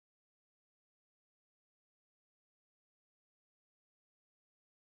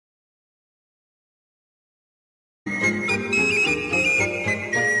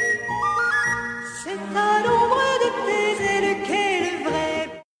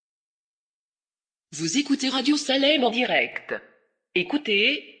Vous écoutez Radio Salem en direct.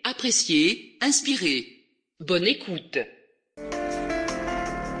 Écoutez, appréciez, inspirez. Bonne écoute. Veille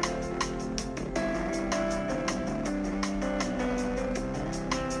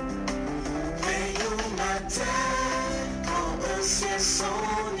au matin, quand un ciel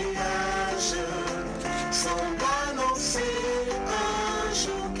sans nuage semble annoncer un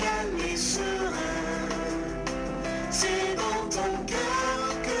jour calme et serein. C'est dans ton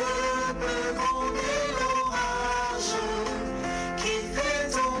cœur que peut gronder l'orage qui fait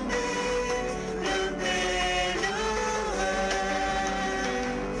tomber le pèlerin.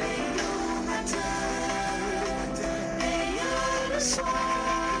 Veille au matin, veille le soir,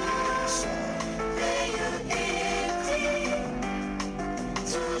 veille et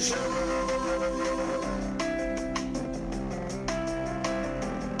toujours.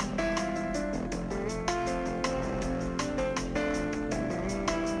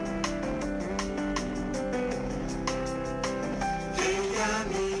 Veille à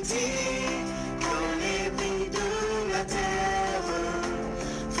midi, quand les bruits de la terre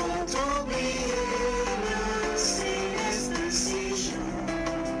font oublier le céleste séjour.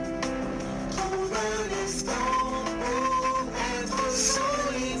 Trouve un instant pour être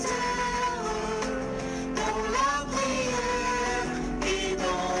solitaire dans la prière et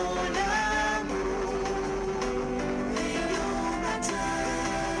dans l'amour. Veille au matin,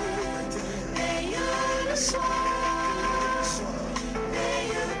 veille le soir,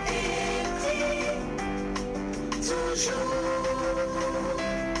 veille et toujours.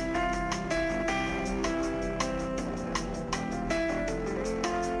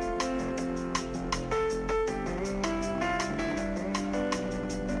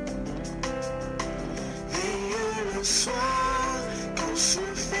 Veille le soir, quand se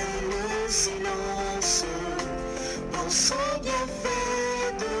fait le silence, pense au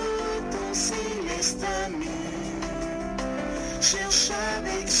bienfait de ton céleste ami. Cherche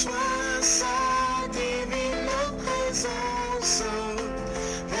avec soin sa divine présence,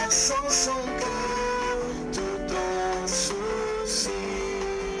 versant son cœur tout ton souci.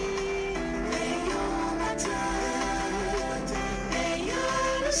 Veille au matin, veille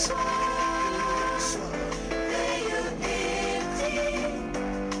le soir, veille et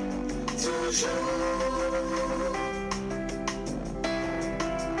toujours.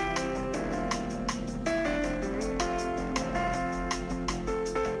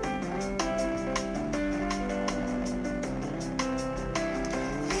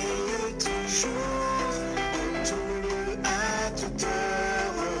 Veille toujours, en tout lieu, à toute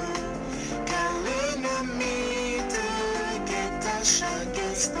heure, car l'ennemi te guette à chaque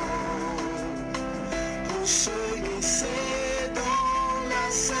instant. Pour se glisser dans la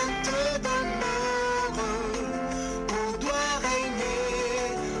sainte demeure, où doit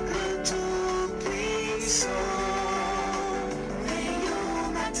régner le Tout-Puissant. Veille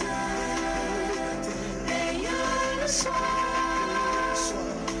au matin, veille le soir,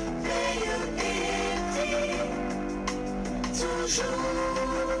 veille et toujours.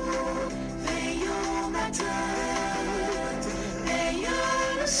 Veille au matin, veille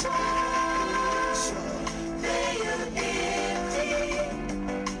le soir, veille et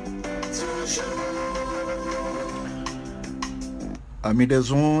toujours. Amis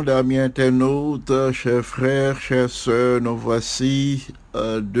des ondes, amis internautes, chers frères, chères sœurs, nous voici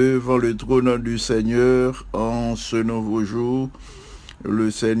devant le trône du Seigneur en ce nouveau jour.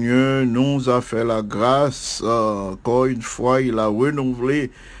 Le Seigneur nous a fait la grâce, encore une fois, il a renouvelé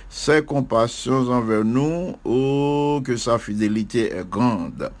ses compassions envers nous, oh, que sa fidélité est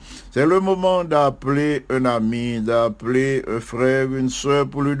grande. C'est le moment d'appeler un ami, d'appeler un frère, une sœur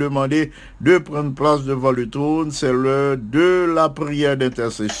pour lui demander de prendre place devant le trône. C'est l'heure de la prière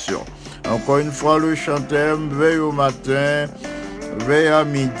d'intercession. Encore une fois, le chant thème, veille au matin, veille à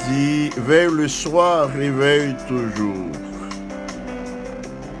midi, veille le soir et veille toujours.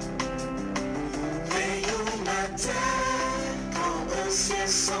 Veille au matin, quand un ciel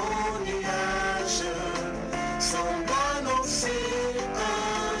sans nuage semble annoncer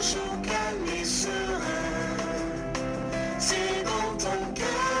un jour calme et serein. C'est dans ton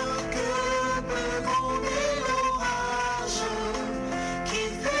cœur que peut gronder l'orage qui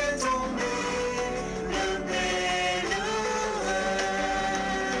fait tomber le pèlerin.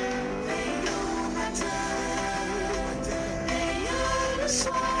 Veille au matin, veille le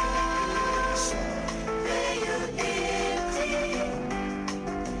soir, veille et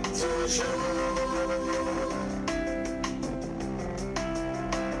toujours.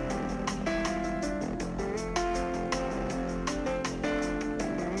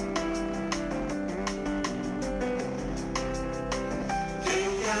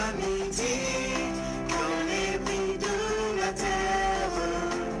 Veille à midi,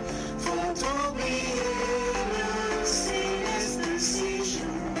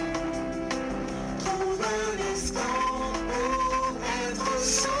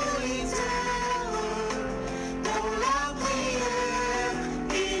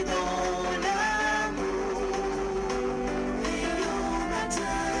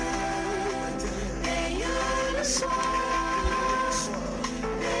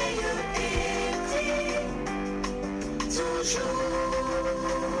 Et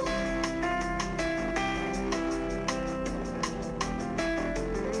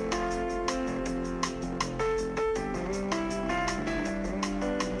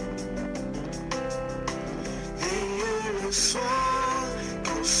le soir,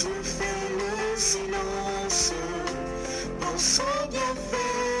 quand se fait le silence, pense au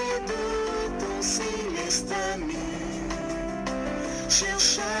bienfait de ton céleste ami.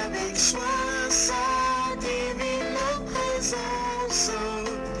 Cherche avec soin sa divine présence,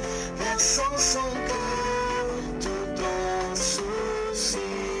 versant son cœur tout ton souci.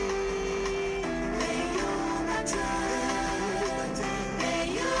 Veille au matin,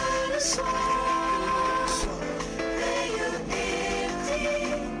 veille le soir, veille et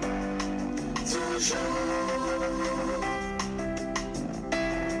prie toujours.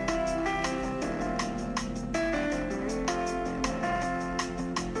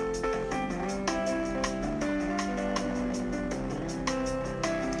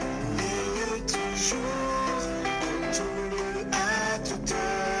 Veille toujours, en tout lieu, à toute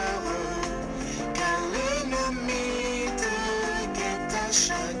heure, car l'ennemi te guette à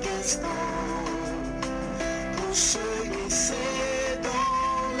chaque instant, pour se glisser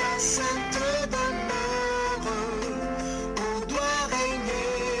dans la sainte demeure, où doit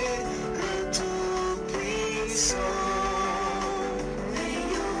régner le Tout-Puissant.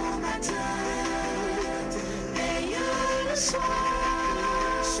 Veille au matin, veille le soir,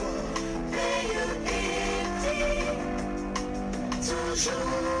 veille et prie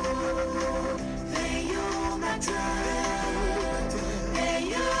toujours. Veille au matin,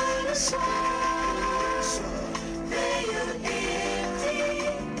 veille le soir, veille et prie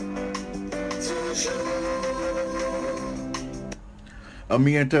toujours.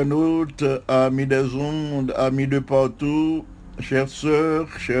 Amis internautes, amis des ondes, amis de partout, chères sœurs,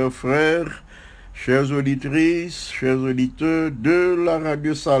 chers frères, chères auditrices, chers auditeurs de la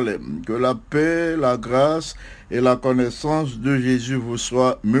Radio Salem, que la paix, la grâce et la connaissance de Jésus vous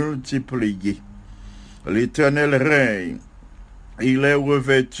soient multipliées. L'Éternel règne, il est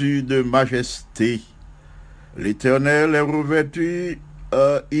revêtu de majesté. L'Éternel est revêtu,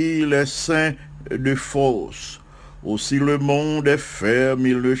 il est saint de force. Aussi le monde est ferme,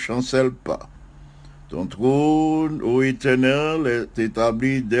 il ne chancelle pas. Ton trône, ô Éternel, est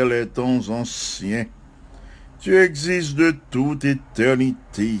établi dès les temps anciens. Tu existes de toute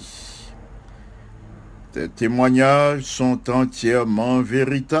éternité. Tes témoignages sont entièrement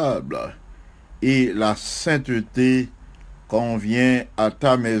véritables, et la sainteté convient à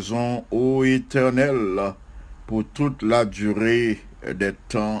ta maison, ô Éternel, pour toute la durée des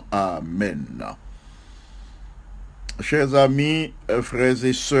temps. Amen. Chers amis, frères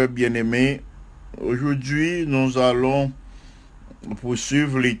et sœurs bien-aimés, aujourd'hui nous allons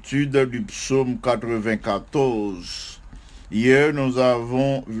poursuivre l'étude du psaume 94. Hier, nous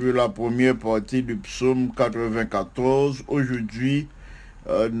avons vu la première partie du psaume 94. Aujourd'hui,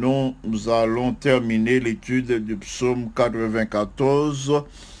 nous allons terminer l'étude du psaume 94.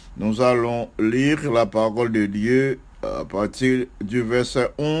 Nous allons lire la parole de Dieu à partir du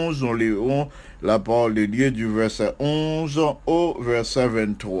verset 11. Nous lirons la parole de Dieu du verset 11 au verset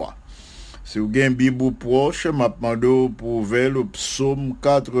 23. Si vous avez une Bible proche, je demande pour ouvrir le psaume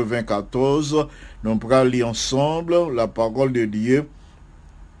 94. Nous allons lire ensemble la parole de Dieu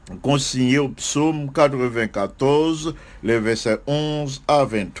consignée au psaume 94, les versets 11 à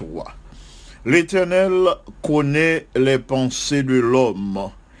 23. L'Éternel connaît les pensées de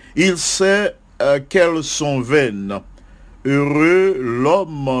l'homme. Il sait qu'elles sont vaines. Heureux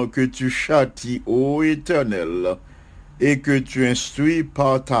l'homme que tu châties, ô Éternel, et que tu instruis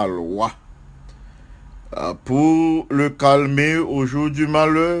par ta loi. Pour le calmer au jour du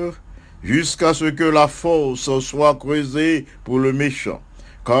malheur, jusqu'à ce que la force soit creusée pour le méchant.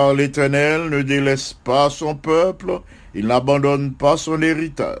 Car l'Éternel ne délaisse pas son peuple, il n'abandonne pas son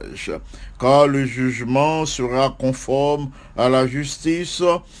héritage. Car le jugement sera conforme à la justice,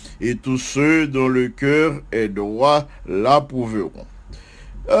 et tous ceux dont le cœur est droit l'approuveront.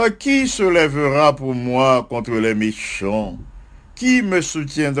 Qui se lèvera pour moi contre les méchants? Qui me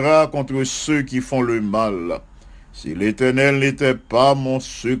soutiendra contre ceux qui font le mal? Si l'Éternel n'était pas mon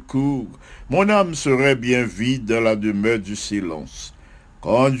secours, mon âme serait bien vide dans la demeure du silence.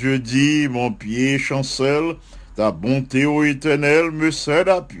 Quand je dis mon pied chancelle, ta bonté, ô Éternel, me sert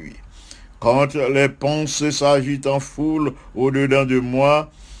d'appui. Quand les pensées s'agitent en foule au-dedans de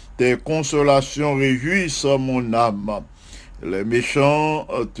moi, tes consolations réjouissent mon âme. Les méchants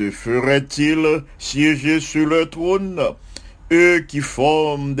te feraient-ils siéger sur le trône? Eux qui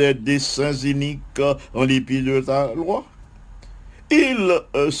forment des desseins iniques en dépit de ta loi? Ils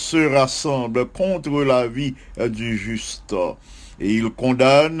se rassemblent contre la vie du juste et ils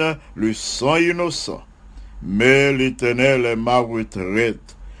condamnent le sang innocent. Mais l'Éternel est ma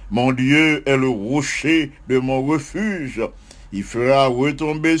retraite. Mon Dieu est le rocher de mon refuge. Il fera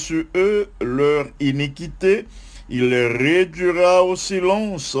retomber sur eux leur iniquité. Il les réduira au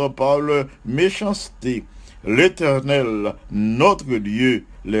silence par leur méchanceté. L'Éternel, notre Dieu,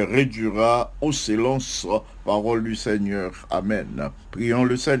 les réduira au silence. Parole du Seigneur. Amen. Prions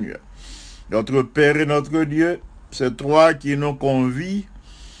le Seigneur. Notre Père et notre Dieu, c'est toi qui nous convies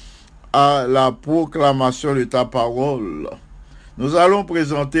à la proclamation de ta parole. Nous allons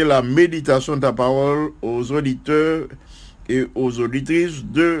présenter la méditation de ta parole aux auditeurs et aux auditrices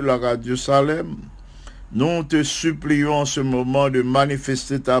de la Radio Salem. Nous te supplions en ce moment de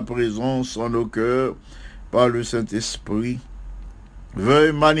manifester ta présence en nos cœurs par le Saint-Esprit.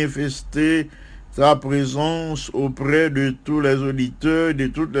 Veuille manifester ta présence auprès de tous les auditeurs, de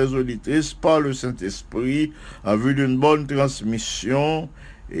toutes les auditrices par le Saint-Esprit, en vue d'une bonne transmission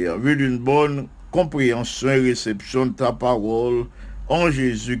et en vue d'une bonne compréhension et réception de ta parole, en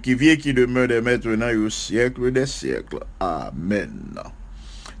Jésus qui vit et qui demeure dès maintenant et au siècle des siècles. Amen.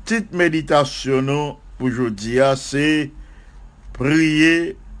 Petite méditation pour aujourd'hui, c'est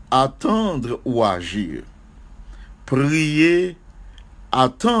prier, attendre ou agir. Prier,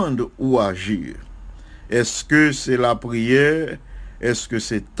 attendre ou agir. Est-ce que c'est la prière? Est-ce que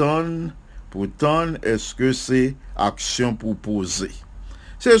c'est tendre pour tendre? Est-ce que c'est action pour poser?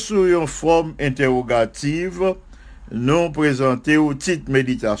 C'est sous une forme interrogative, nous présenter au titre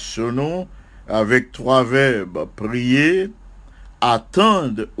méditation avec trois verbes, prier,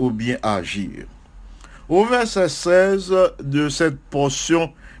 attendre ou bien agir. Au verset 16 de cette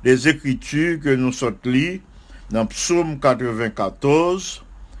portion des Écritures que nous sommes lus, dans Psaume 94,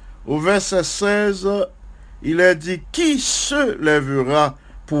 au verset 16, il est dit, qui se lèvera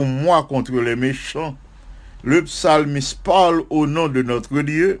pour moi contre les méchants? Le psalmiste parle au nom de notre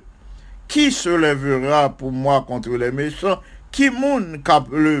Dieu. Qui se lèvera pour moi contre les méchants? Qui moun cap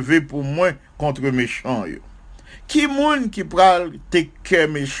levé pour moi contre les méchants? Qui moun qui pral te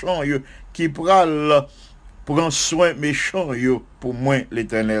méchant yo? Qui pral prend soin méchant yo? Pour moi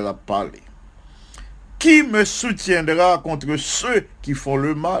l'Éternel a parlé. Qui me soutiendra contre ceux qui font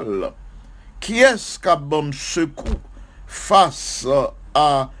le mal? Qui est-ce qui a bon secours face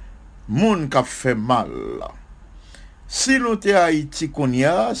à moun qui fait mal? Si nous sommes à Haïti qu'on y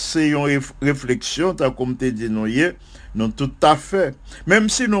a, c'est une réflexion, comme tu dis, non tout à fait. Même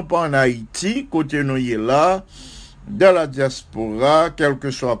si nous pas en Haïti, côté nous y est là, dans la diaspora, quel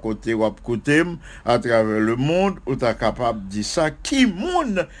que soit côté ou côté, à travers le monde, où tu es capable de dire ça, qui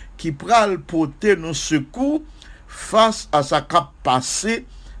monde qui pral porter nos secours face à sa cap passé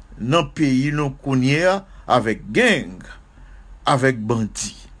dans le pays nous connaît avec gang, avec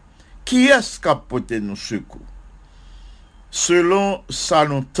bandits. Qui est-ce qui a porté nos secours? Selon ça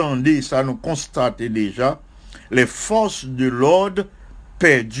nous tendait, ça nous constatait déjà, les forces de l'ordre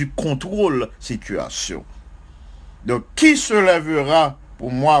perdent du contrôle de la situation. Donc, qui se lèvera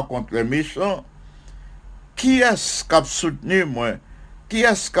pour moi contre les méchants? Qui est-ce qui a soutenu moi? Qui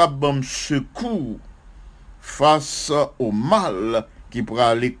est-ce qui a bon secours face au mal qui pourra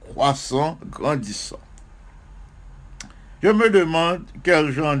aller croissant, grandissant? Je me demande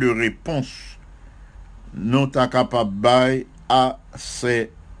quel genre de réponse nous sommes capables de à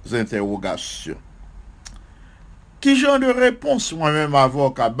ces interrogations. Quel genre de réponse moi-même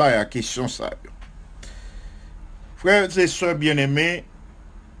avoir qu'à à la question ça? Frères et sœurs bien-aimés,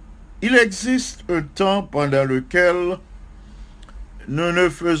 il existe un temps pendant lequel nous ne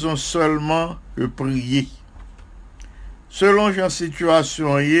faisons seulement que prier. Selon la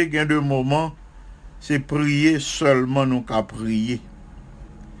situation, il y a des moments, c'est prier seulement nous qu'à prier.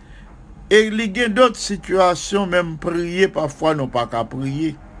 Et il y a d'autres situations, même prier, parfois nous pas qu'à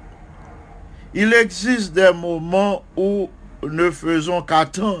prier. Il existe des moments où nous ne faisons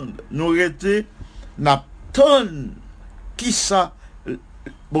qu'attendre. Nous restons, n'attendons qui ça,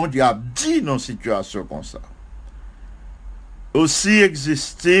 bon Dieu a dit dans une situation comme ça. Aussi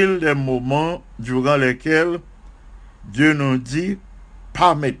existe-t-il des moments durant lesquels Dieu nous dit,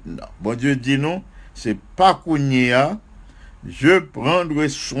 pas maintenant. Bon Dieu dit non, c'est pas kounia. Je prendrai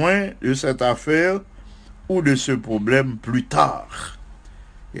soin de cette affaire ou de ce problème plus tard.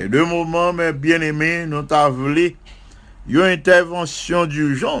 Il y a deux moments, mes bien-aimés, nous t'avons une intervention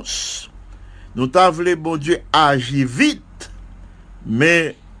d'urgence. Nous t'avons, bon Dieu, agir vite,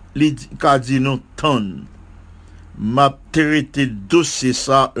 mais il a dit nous tonne. M'a traité dossier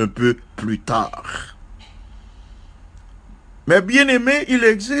ça un peu plus tard. Mais bien-aimés, il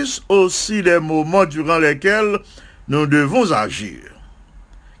existe aussi des moments durant lesquels nous devons agir.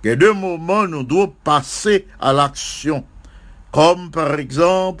 Que de moments, nous devons passer à l'action. Comme par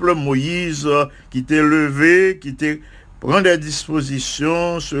exemple Moïse qui était levé, qui était prendre des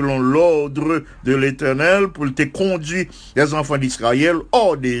dispositions selon l'ordre de l'Éternel pour te conduire les enfants d'Israël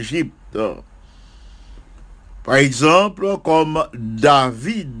hors d'Égypte. Par exemple, comme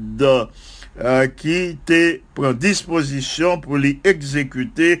David qui te prend disposition pour lui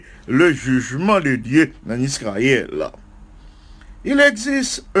exécuter le jugement de Dieu en Israël. Il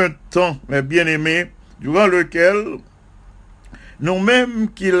existe un temps, mes bien-aimés, durant lequel nous-mêmes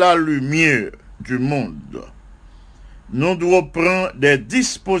qui la lumière du monde, nous devons prendre des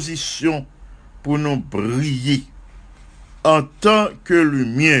dispositions pour nous briller en tant que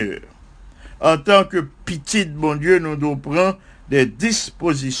lumière. En tant que petit bon Dieu, nous devons prendre des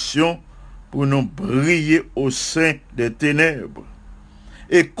dispositions pour nous briller au sein des ténèbres.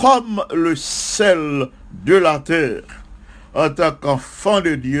 Et comme le sel de la terre, en tant qu'enfant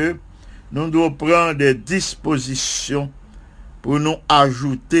de Dieu, nous devons prendre des dispositions pour nous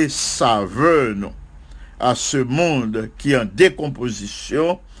ajouter saveur à ce monde qui est en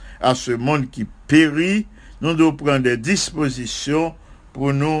décomposition, à ce monde qui périt. Nous devons prendre des dispositions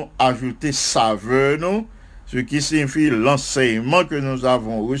pour nous ajouter saveur, ce qui signifie l'enseignement que nous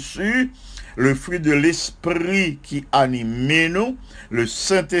avons reçu, le fruit de l'esprit qui anime nous, le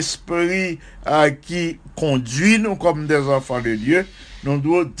Saint-Esprit qui conduit nous comme des enfants de Dieu. Nous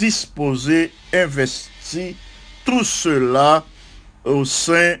devons disposer, investir tout cela au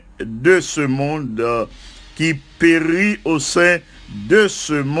sein de ce monde qui périt, au sein de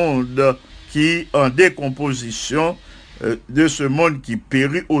ce monde qui est en décomposition, de ce monde qui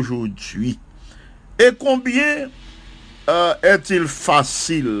périt aujourd'hui. Et combien est-il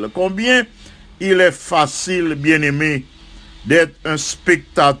facile, combien il est facile, bien-aimé, d'être un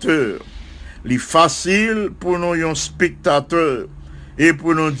spectateur. Il est facile pour nous, un spectateur, et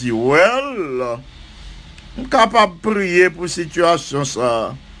pour nous dire, well, nous sommes capables de prier pour situation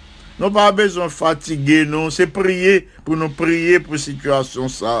ça. Nous n'avons pas besoin de fatiguer, non, c'est prier pour nous prier pour situation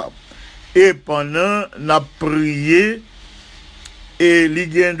ça. Et pendant nous prié, et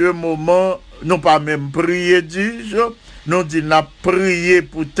il y a deux moments, nous pas même prié, dis-je, nous disons nous prié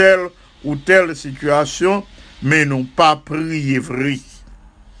pour telle ou telle situation, mais nous pas prié vrai.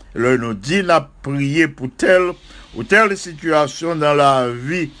 Là, nous disons nous prié pour telle ou telle situation dans la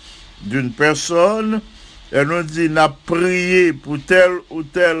vie d'une personne, et nous disons nous prié pour telle ou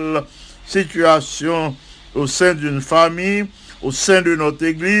telle situation au sein d'une famille, au sein de notre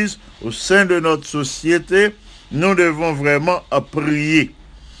église, au sein de notre société. Nous devons vraiment prier.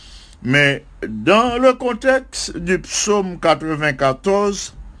 Mais dans le contexte du psaume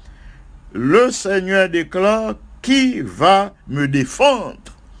 94, le Seigneur déclare qui va me défendre.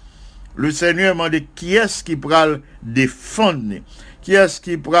 Le Seigneur m'a dit qui est-ce qui pourra le défendre? Qui est-ce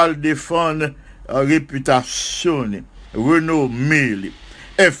qui pourra le défendre réputation, renommée,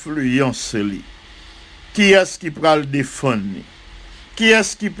 influence? Qui est-ce qui pourra le défendre? Qui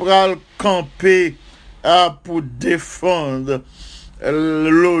est-ce qui pourra le camper pour défendre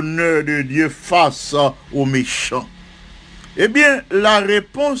l'honneur de Dieu face aux méchants? Eh bien, la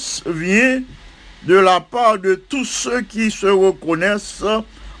réponse vient de la part de tous ceux qui se reconnaissent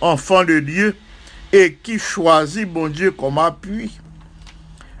enfants de Dieu et qui choisissent bon Dieu comme appui.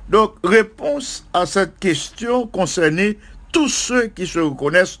 Donc, réponse à cette question concernait tous ceux qui se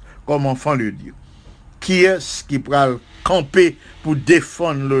reconnaissent comme enfants de Dieu. Qui est-ce qui pourra camper pour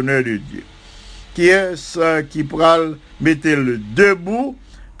défendre l'honneur de Dieu? Qui est-ce qui pourra mettre le debout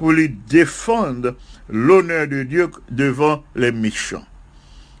pour lui défendre l'honneur de Dieu devant les méchants?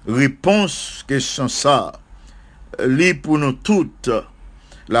 Réponse, question ça, lit pour nous toutes.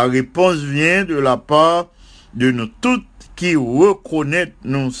 La réponse vient de la part de nous toutes qui reconnaissent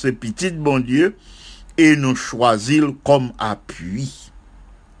nous ces petits bons dieux et nous choisissent comme appui.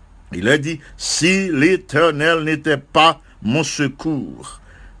 Il a dit, si l'Éternel n'était pas mon secours,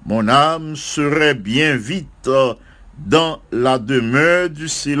 mon âme serait bien vite dans la demeure du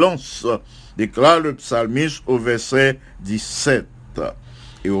silence, déclare le psalmiste au verset 17.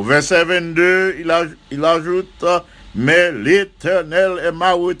 Et au verset 22, il ajoute, mais l'Éternel est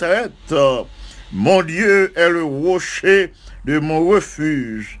ma retraite, mon Dieu est le rocher de mon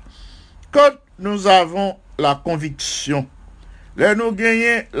refuge. Quand nous avons la conviction, là nous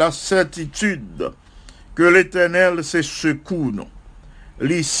gagnons la certitude que l'Éternel c'est secours nous,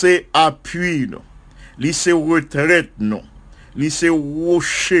 lui c'est appui nous, lui c'est retraite nous, lui c'est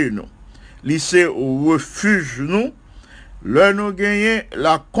rocher nous, lui c'est refuge nous. Là nous gagnons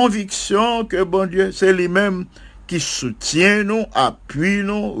la conviction que bon Dieu c'est lui-même qui soutient nous, appuie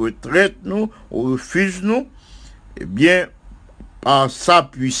nous, retraite nous, refuge nous. eh bien, par sa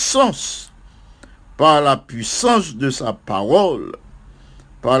puissance, par la puissance de sa parole,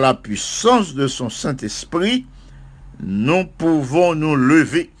 par la puissance de son Saint-Esprit, nous pouvons nous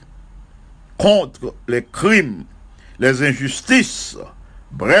lever contre les crimes, les injustices.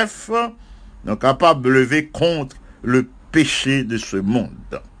 Bref, nous sommes capables de lever contre le péché de ce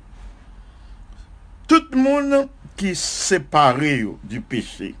monde. Tout le monde qui est séparé du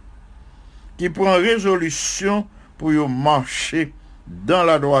péché, qui prend résolution pour marcher dans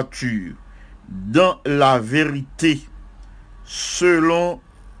la droiture, dans la vérité, selon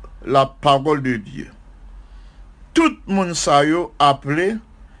la parole de Dieu. Tout le monde ça appelé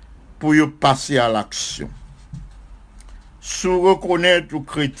pour passer à l'action. Sous reconnaître aux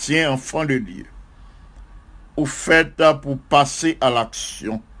chrétiens enfants de Dieu, ou fait pour passer à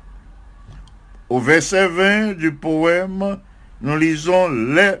l'action. Au verset 20 du poème, nous lisons: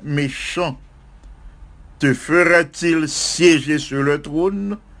 les méchants te feraient-ils siéger sur le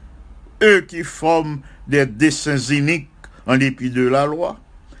trône, eux qui forment des desseins iniques en dépit de la loi?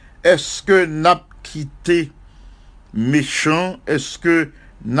 Est-ce que n'a quitté méchant? Est-ce que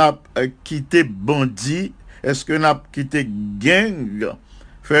n'a quitté bandit? Est-ce que n'a quitté gang?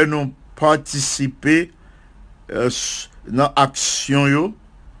 Fait nous participer dans l'action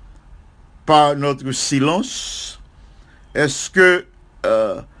par notre silence? Est-ce que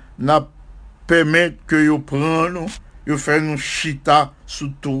n'a permet que yo prend nous fait nous chita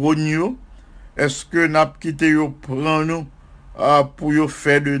sous trône? Est-ce que n'a quitté yo prend nous pour yo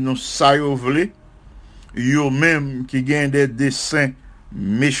faire de nous ça yo vle? Yo même qui gagne des desseins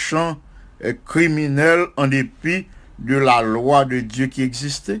méchants et criminels en dépit de la loi de Dieu qui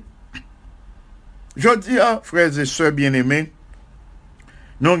existait? Je dis à frères et sœurs bien-aimés,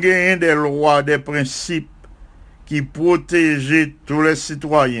 nous gagnons des lois, des principes qui protègent tous les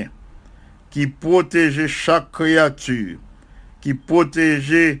citoyens, qui protègent chaque créature, qui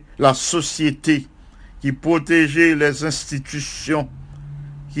protègent la société, qui protègent les institutions,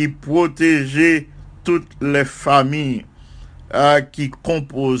 qui protègent toutes les familles qui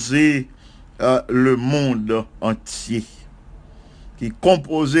composaient le monde entier, qui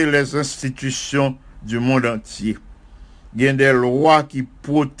composaient les institutions du monde entier. Il y a des lois qui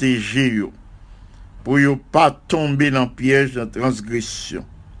protègent eux, pour ne pas tomber dans le piège de transgression.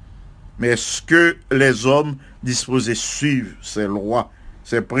 Mais est-ce que les hommes disposés suivent ces lois,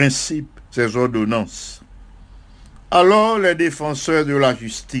 ces principes, ces ordonnances? Alors les défenseurs de la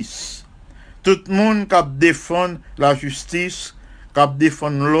justice, tout le monde qui défend la justice, qui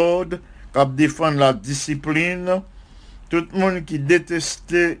défend l'ordre, qui défend la discipline, tout le monde qui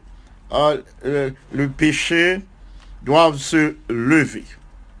déteste le péché, doivent se lever.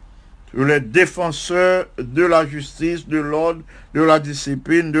 Les défenseurs de la justice, de l'ordre, de la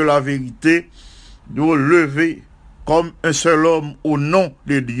discipline, de la vérité, doivent lever comme un seul homme au nom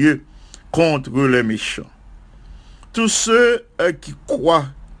de Dieu contre les méchants. Tous ceux qui croient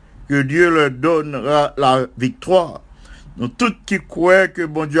que Dieu leur donnera la victoire, nous tous qui croient que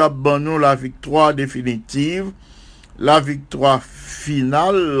bon Dieu a donné la victoire définitive, la victoire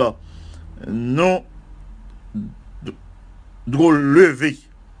finale, nous devons lever,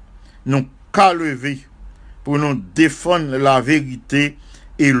 nous qu'à lever pour nous défendre la vérité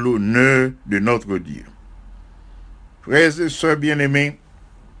et l'honneur de notre Dieu. Frères et sœurs bien-aimés,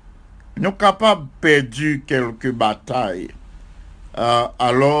 nous sommes capables de perdre quelques batailles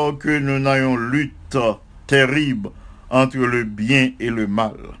alors que nous n'ayons lutte terrible entre le bien et le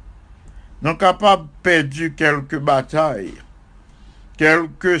mal. Nous sommes capables de perdre quelques batailles,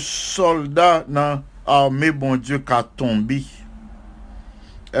 quelques soldats dans l'armée, bon Dieu, qui a tombé,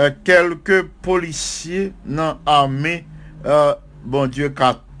 quelques policiers dans l'armée, bon Dieu, qui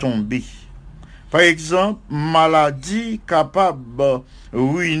a tombé. Par exemple, maladie capable de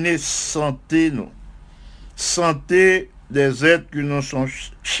ruiner santé, nous. Santé des êtres qui nous sont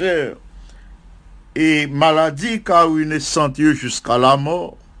chers. Et maladie qui a ruiné santé jusqu'à la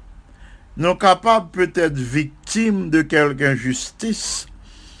mort. Nous capables peut-être victimes de quelque injustice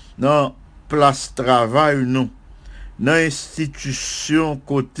dans place travail, nous. Dans institution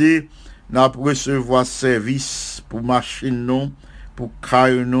côté, nous recevoir service pour machine, non, pour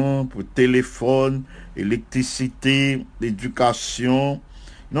crayon, pour téléphone, électricité, éducation.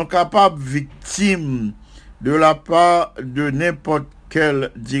 Nous sommes capables victimes de la part de n'importe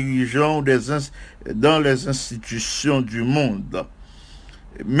quel dirigeant dans les institutions du monde.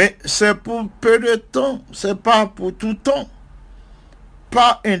 Mais c'est pour peu de temps, c'est pas pour tout temps,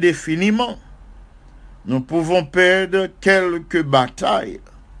 pas indéfiniment. Nous pouvons perdre quelques batailles,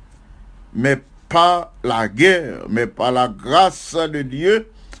 mais pas la guerre, mais par la grâce de Dieu,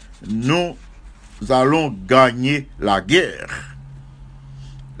 nous allons gagner la guerre.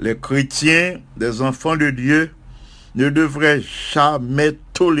 Les chrétiens, des enfants de Dieu, ne devraient jamais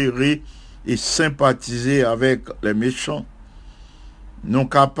tolérer et sympathiser avec les méchants, non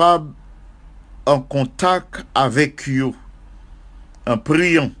capables en contact avec eux, en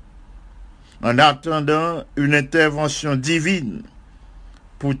priant, en attendant une intervention divine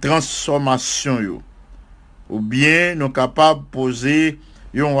pour transformation yo, ou bien nous capables de poser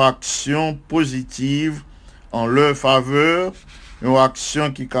une action positive en leur faveur, une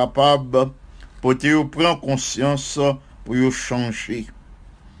action qui est capable de prendre conscience pour y changer.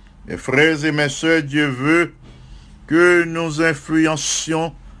 Mes frères et mes sœurs, Dieu veut que nous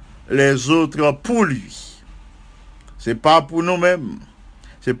influencions les autres pour lui. C'est pas pour nous-mêmes,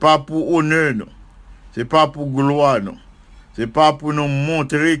 c'est pas pour honneur, non. C'est pas pour gloire, non. C'est pas pour nous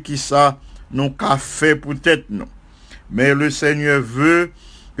montrer qui ça nous qu'a fait peut-être, non. Mais le Seigneur veut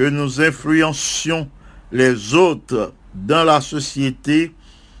que nous influencions les autres dans la société,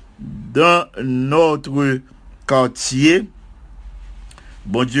 dans notre quartier.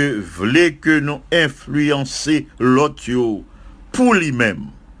 Bon Dieu voulait que nous influencions l'autre pour lui-même,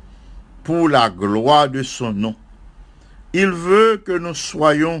 pour la gloire de son nom. Il veut que nous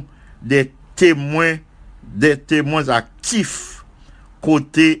soyons des témoins actifs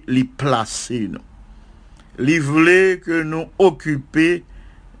côté les placer. Il voulait que nous occupions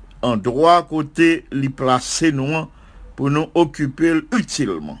en droit côté les placer nous pour nous occuper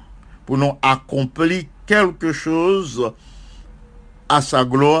utilement, pour nous accomplir quelque chose à sa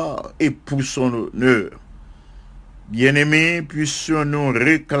gloire et pour son honneur. Bien-aimés, puissions-nous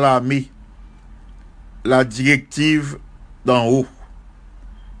réclamer la directive d'en haut.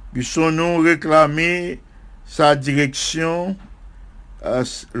 Puissions-nous réclamer sa direction,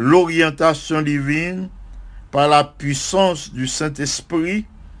 l'orientation divine par la puissance du Saint-Esprit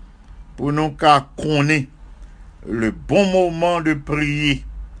pour nous connaître le bon moment de prier,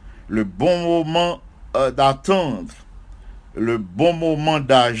 le bon moment d'attendre, le bon moment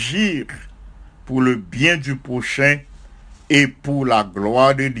d'agir pour le bien du prochain et pour la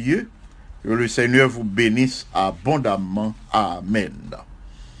gloire de Dieu. Que le Seigneur vous bénisse abondamment. Amen.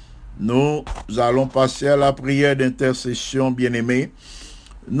 Nous allons passer à la prière d'intercession, bien-aimés.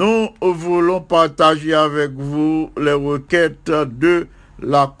 Nous voulons partager avec vous les requêtes de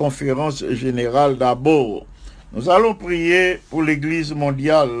la conférence générale d'abord. Nous allons prier pour l'Église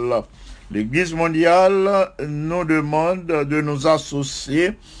mondiale. L'Église mondiale nous demande de nous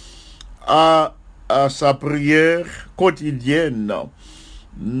associer à sa prière quotidienne.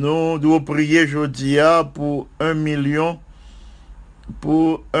 Nous devons prier aujourd'hui pour 1 million,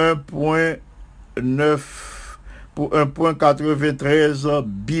 pour 1,93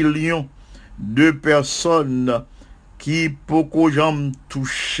 billion de personnes qui beaucoup jamais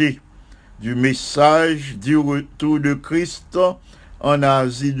touchées du message du retour de Christ en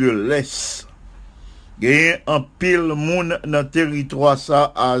Asie de l'Est. Il y a un pile monde dans le territoire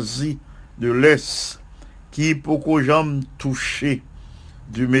ça, Asie de l'Est, qui beaucoup jamais touché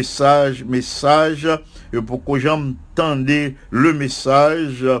du message, et pourquoi j'entendais le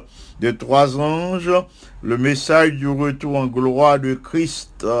message de 3 anges, le message du retour en gloire de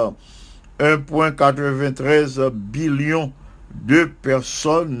Christ, 1,93 billion de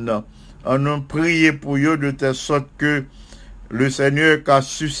personnes en ont prié pour eux de telle sorte que le Seigneur a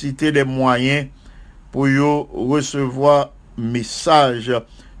suscité des moyens pour eux recevoir message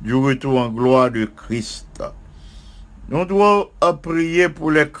du retour en gloire de Christ. Nous devons prier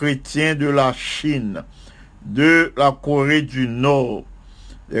pour les chrétiens de la Chine, de la Corée du Nord,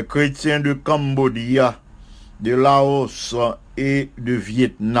 les chrétiens de Cambodge, de Laos et de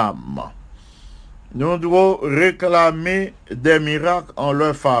Vietnam. Nous devons réclamer des miracles en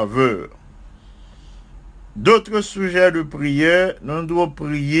leur faveur. D'autres sujets de prière, nous devons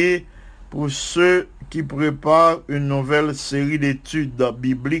prier pour ceux qui préparent une nouvelle série d'études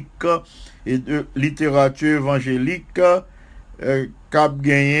bibliques et de littérature évangélique qu'a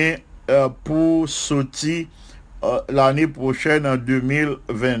gagné pour sortir l'année prochaine en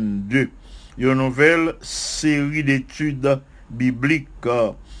 2022. Une nouvelle série d'études bibliques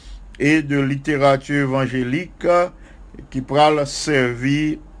et de littérature évangélique qui pourra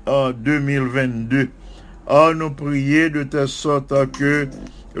servir en 2022. Nous prier de telle sorte que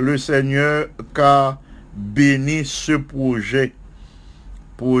le Seigneur a béni ce projet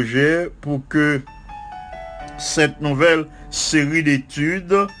pour que cette nouvelle série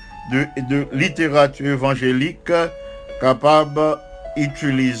d'études de littérature évangélique capable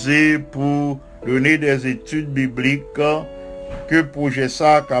d'utiliser pour donner des études bibliques, que projet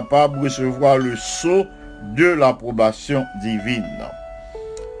ça capable de recevoir le sceau de l'approbation divine.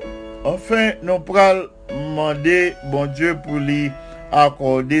 Enfin, nous pral demander, bon Dieu, pour lui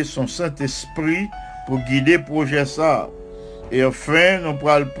accorder son Saint-Esprit pour guider le projet ça. Et enfin, nous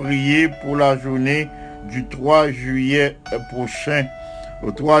pral prier pour la journée du 3 juillet prochain.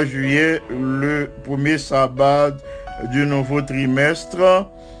 Au 3 juillet, le premier sabbat du nouveau trimestre,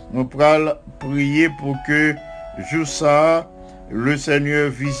 nous pral prier pour que jour ça, le Seigneur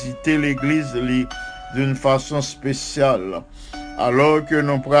visite l'église d'une façon spéciale. Alors que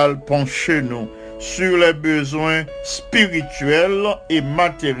nous pral pencher nous sur les besoins spirituels et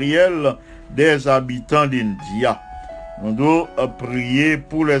matériels des habitants d'India. On doit prier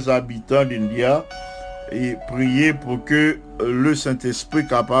pour les habitants d'India et prier pour que le Saint-Esprit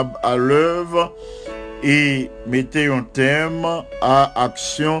capable à l'œuvre et mettez un terme à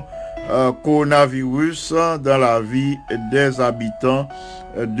action coronavirus dans la vie des habitants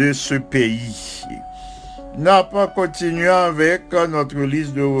de ce pays. Nous pas continué avec notre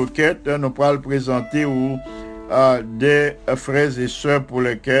liste de requêtes. Nous allons présenter des frères et sœurs pour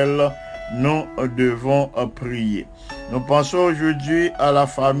lesquels nous devons prier. Nous pensons aujourd'hui à la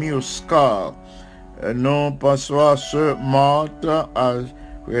famille Oscar. Nous pensons à sœur Marthe, à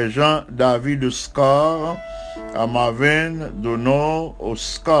Jean-David Oscar, à Marvin Donor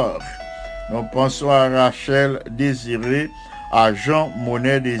Oscar. Nous pensons à Rachel Désiré, à Jean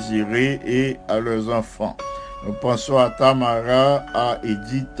Monet Désiré et à leurs enfants. Nous pensons à Tamara, à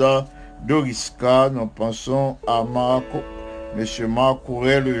Edith Doriska. Nous pensons à M. Marc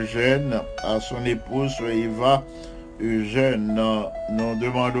Courel Eugène, à son épouse Eva Eugène. Nous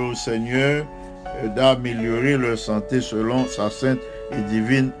demandons au Seigneur d'améliorer leur santé selon sa sainte et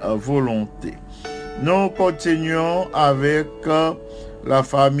divine volonté. Nous continuons avec la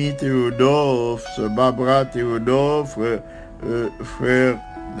famille Théodore, Barbara Théodore, frère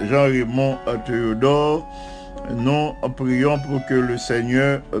Jean-Raymond Théodore. Nous prions pour que le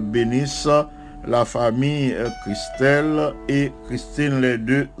Seigneur bénisse la famille Christelle et Christine, les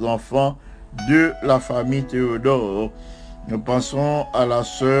deux enfants de la famille Théodore. Nous pensons à la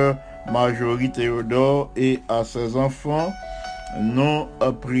sœur Marjorie Théodore et à ses enfants. Nous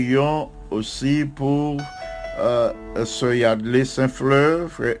prions aussi pour sœur Yadley Saint-Fleur,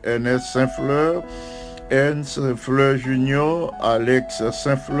 frère Ernest Saint-Fleur, Ernst Saint-Fleur Junior, Alex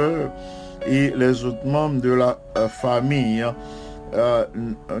Saint-Fleur et les autres membres de la famille.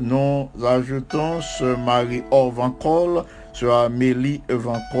 Nous ajoutons sœur Marie Orvancol, sœur Amélie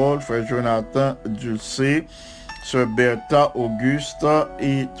Evancol, frère Jonathan Dulcé, sœur Bertha Auguste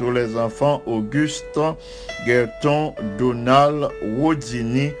et tous les enfants Auguste, Gerton, Donald,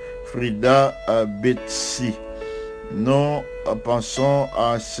 Rodini, Frida, Betsy. Nous pensons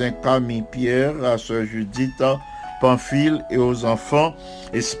à Saint-Camille-Pierre, à sœur Judith Pamphile et aux enfants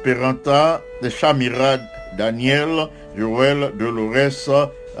Esperanta, de Chamira, Daniel, Joël, Dolores,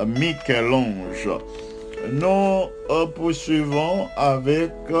 Michel-Ange. Nous poursuivons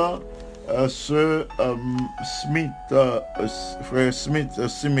avec ce frère Smith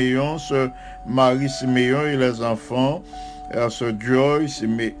Siméon, ce Marie Siméon et les enfants, ce Joy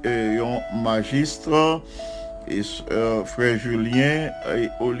Siméon Magistre, et frère Julien et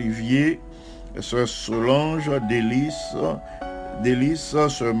Olivier, ce Solange, Délice,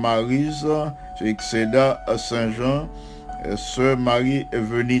 ce Maryse, ce Excéda Saint-Jean, ce Marie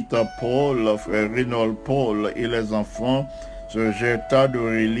Venita Paul, frère Reynold Paul et les enfants, ce Gerta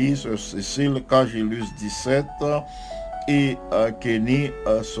d'Aurélie, ce Cécile Cagilus 17 et Kenny,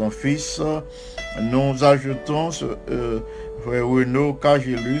 son fils. Nous ajoutons ce frère Renaud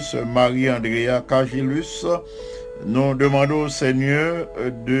Cagilus, Marie-Andrea Cagilus. Nous demandons au Seigneur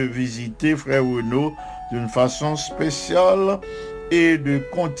de visiter frère Renaud d'une façon spéciale et de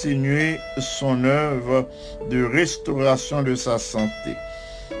continuer son œuvre de restauration de sa santé.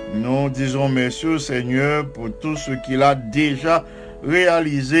 Nous disons merci au Seigneur pour tout ce qu'il a déjà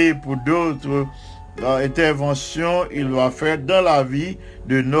réalisé, pour d'autres interventions il va faire dans la vie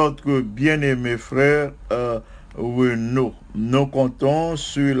de notre bien-aimé frère Renaud. Nous comptons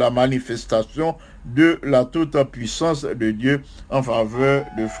sur la manifestation de la toute-puissance de Dieu en faveur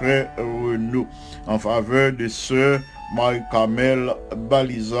de frère Renaud, en faveur de sœur Marie-Carmel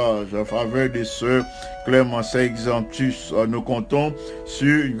Balisage, en faveur de sœur Clémence Exemptus. Nous comptons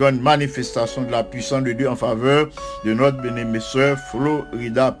sur une grande manifestation de la puissance de Dieu en faveur de notre bien-aimée sœur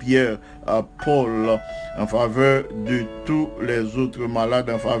Florida Pierre Paul, en faveur de tous les autres malades,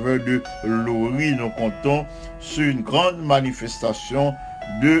 en faveur de Laurie. Nous comptons sur une grande manifestation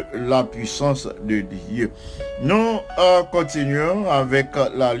de la puissance de Dieu. Nous continuons avec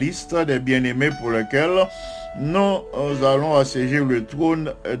la liste des bien-aimés pour lesquels nous allons assiéger le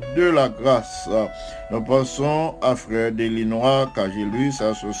trône de la grâce. Nous pensons à Frère Delinois Cagilus,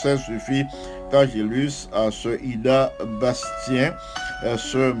 à ce Saint-Suffit Cagilus, à ce Ida Bastien, à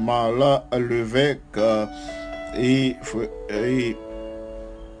ce Marla Levesque et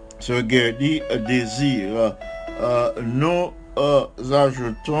ce Gerdy Désir. Nous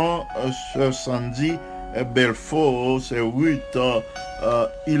ajoutons ce Sandy Belfort, c'est Ruth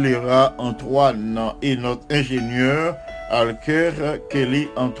Hilera Antoine et notre ingénieur Alker Kelly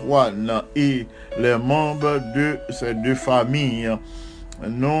Antoine et les membres de ces deux familles.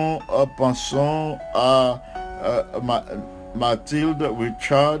 Nous pensons à Mathilde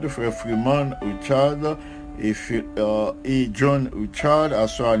Richard, frère Freeman Richard et John Richard à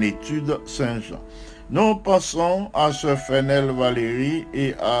son étude Saint-Jean. Nous pensons à ce Fenel Valérie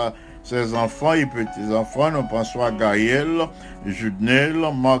et à ses enfants et petits-enfants. Nous pensons à Gaël, Judnel,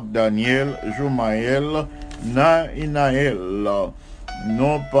 Marc Daniel, Jomaël, Naïnaël.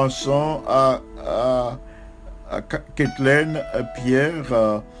 Nous pensons à Kathleen,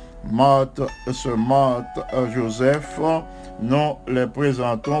 Pierre, Marthe, Joseph. Nous les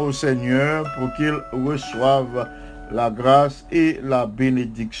présentons au Seigneur pour qu'ils reçoivent la grâce et la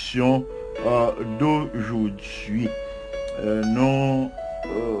bénédiction d'aujourd'hui. Nous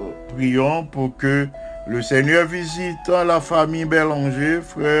prions pour que le Seigneur visite la famille Berlanger,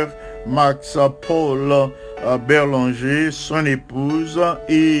 frère Max Paul Berlanger, son épouse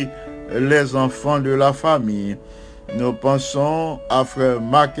et les enfants de la famille. Nous pensons à frère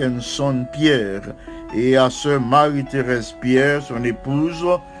Mackinson Pierre et à sœur Marie-Thérèse Pierre, son épouse.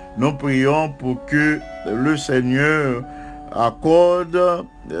 Nous prions pour que le Seigneur accorde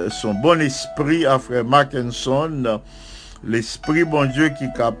son bon esprit à frère Mackinson, l'esprit bon Dieu qui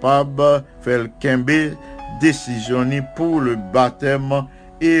est capable de faire le décisionner pour le baptême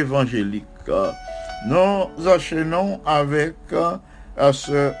évangélique. Nous enchaînons avec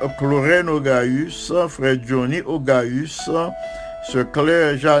ce Chlorène Ogaïus, frère Johnny Ogaïus, ce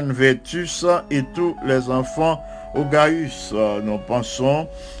Claire Jeanne Vétus et tous les enfants Ogaïus. Nous pensons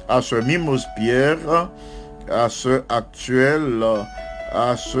à ce Mimos Pierre, à ce Actuel,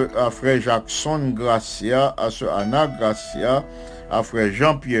 à frère Jackson Gracia, à ce Anna Gracia, à frère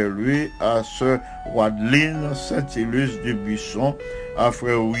Jean-Pierre Louis, à ce Wadeline Saint-Ilus du Buisson, à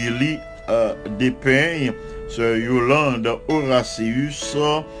frère Willy Despeigne, ce Yolande Horacius,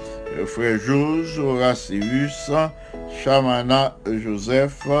 frère Jose Horacius, Chamana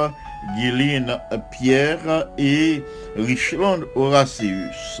Joseph, Guiline Pierre et Richland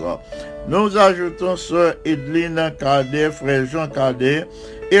Horacius. Nous ajoutons sœur Edline Cadet, frère Jean Cadet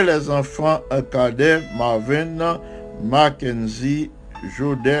et les enfants Cadet, Marvin, Mackenzie,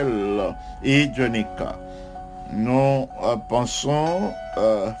 Jodel et Jonica. Nous pensons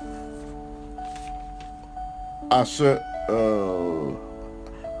à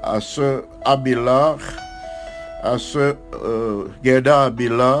ce Abelard, à ce Gerda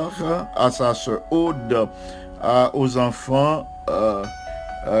Abelard, à sa sœur Aude, aux enfants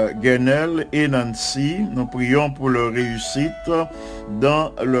Guenel et Nancy. Nous prions pour leur réussite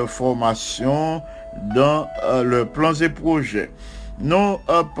dans leur formation, dans leurs plans et projets. Nous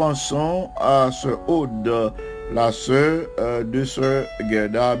pensons à ce Aude, la sœur de sœur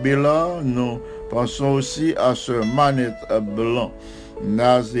Gerda Abelard. Nous pensons aussi à ce Manette Blanc,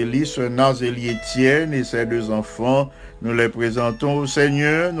 Nazélie, ce Nazélie Étienne et ses deux enfants. Nous les présentons au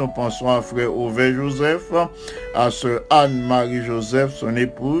Seigneur. Nous pensons à frère Auvais Joseph, à sœur Anne-Marie Joseph, son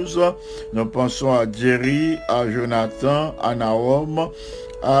épouse. Nous pensons à Jerry, à Jonathan, à Naom,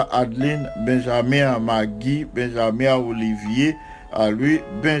 à Adeline, Benjamin, à Maggie, Benjamin, à Olivier, à lui,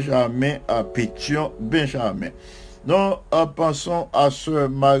 Benjamin, à Pétion, Benjamin. Nous pensons à sœur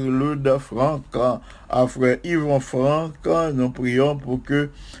Marie-Laude Franck, à frère Yvon Franck. Nous prions pour que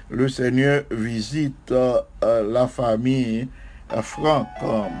le Seigneur visite la famille Franck,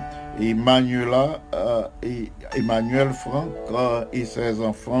 Emmanuel Franck et ses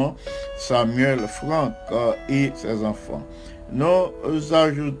enfants, Samuel Franck et ses enfants. Nous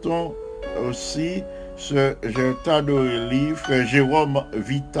ajoutons aussi ce Gerta d'Aurélie, frère Jérôme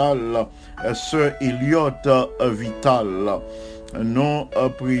Vital, sœur Elliot Vital. Nous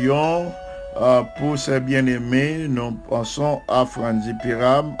prions pour ces bien-aimés. Nous pensons à Franzi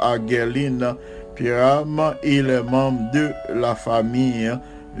Piram, à Guerline Piram et les membres de la famille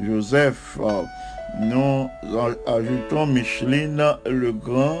Joseph. Nous ajoutons Micheline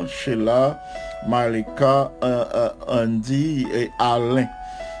Legrand, Sheila, Malika, Andy et Alain.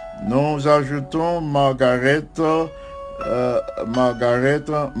 Nous ajoutons Margaret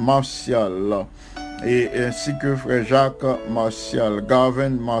Martial et ainsi que frère Jacques Martial,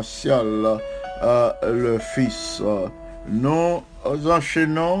 Gavin Martial, le Fils. Nous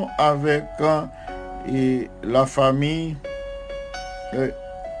enchaînons avec et la famille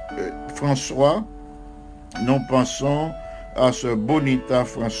François. Nous pensons à ce Bonita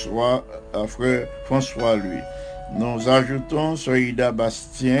François, à frère François lui. Nous ajoutons ce Ida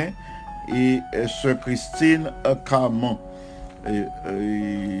Bastien et ce Christine Camon.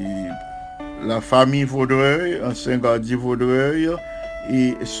 La famille Vaudreuil, ancien gardien Vaudreuil,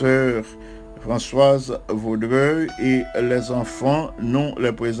 et sœur Françoise Vaudreuil et les enfants, nous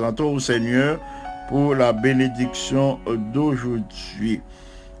les présentons au Seigneur pour la bénédiction d'aujourd'hui.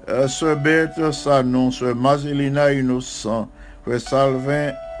 Sœur Berthe Sanon, sœur Marcelina Innocent, frère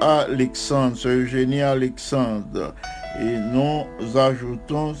Salvin Alexandre, sœur Eugénie Alexandre, et nous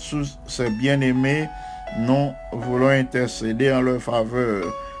ajoutons tous ces bien-aimés, nous voulons intercéder en leur faveur.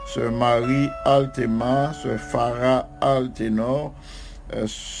 Sœur Marie Altema, sœur Farah Altenor,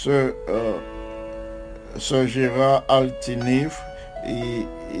 sœur Gérard Altinif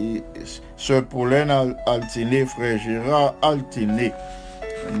et sœur Pauline Altiné, frère Gérard Altiné.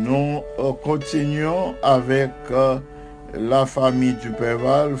 Nous continuons avec la famille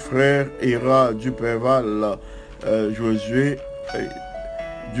Duperval, frère Héra Duperval, Josué,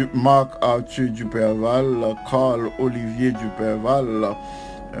 Marc Arthur Duperval, Carl Olivier Duperval,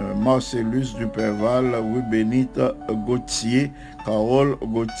 Marcellus Duperval, Rubenite Gauthier, Carole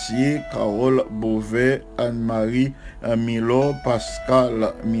Gauthier, Carole Beauvais, Anne-Marie Milor,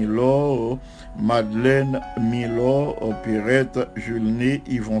 Pascal Milor, Madeleine Milor, Pirette Julné,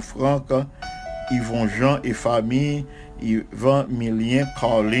 Yvon Franck, Yvon Jean et famille, Yvan Milien,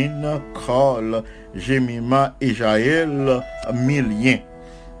 Caroline, Carl, Jemima et Jaël Milien.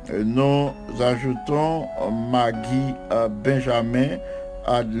 Nous ajoutons Maggie Benjamin,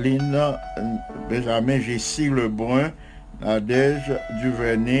 Adeline Benjamin Jessie Lebrun, Nadège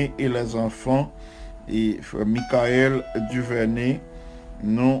Duvernay et les enfants, et frère Michael Duvernay.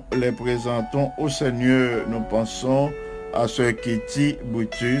 Nous les présentons au Seigneur. Nous pensons à sœur Kitty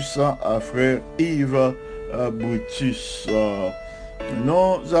Boutus, à frère Yves Boutus.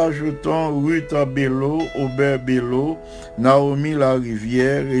 Nous ajoutons Ruth Bello, Aubert Bello, Naomi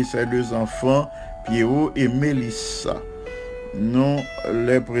Larivière et ses deux enfants, Pierrot et Mélissa. Nous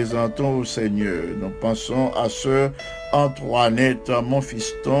les présentons au Seigneur. Nous pensons à sœur Antoinette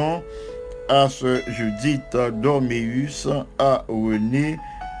Monfiston, à sœur Judith Dorméus, à René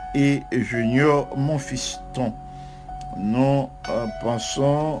et Junior Monfiston. Nous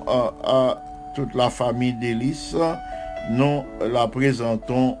pensons à toute la famille d'Hélice. Nous la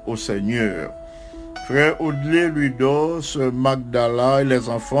présentons au Seigneur. Frère Audley Ludo, sœur Magdala et les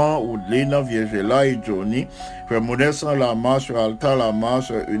enfants Audley, Virgela et Johnny, frère Modeste Lama, sœur Alta Lama,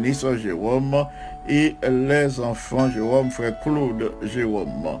 sœur Eunice Jérôme et les enfants Jérôme, frère Claude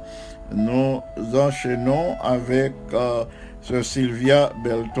Jérôme. Nous enchaînons avec sœur Sylvia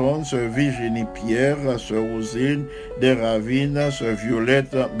Belton, sœur Virginie Pierre, sœur Rosine Desravines, sœur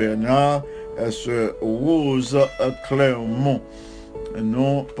Violette Bernard, sœur Rose Clermont.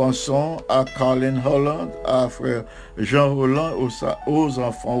 Nous pensons à Colin Holland, à frère Jean Roland, aux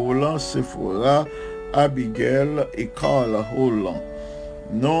enfants Roland, Sephora, Abigail et Carl Holland.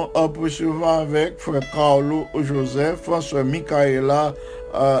 Nous poursuivons avec frère Carlo Joseph, sœur Michaela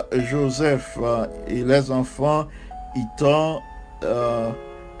Joseph et les enfants Ethan,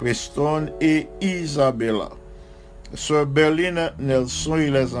 Preston et Isabella. Sœur Berline Nelson et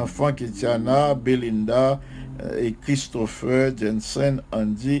les enfants Kitiana, Belinda et Christopher Jensen,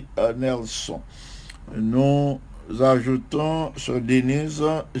 Andy Nelson. Nous ajoutons Sœur Denise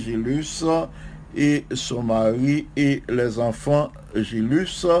Gilus et son mari et les enfants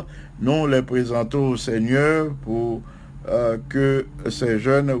Gilus. Nous les présentons au Seigneur pour que ces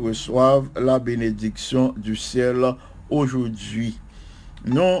jeunes reçoivent la bénédiction du ciel aujourd'hui.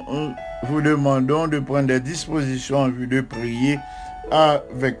 Nous vous demandons de prendre des dispositions en vue de prier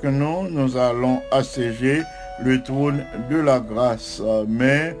avec nous. Nous allons assiéger le trône de la grâce,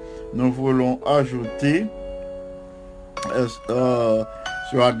 mais nous voulons ajouter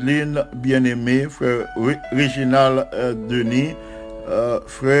sur Adeline bien-aimée, frère Réginald Denis,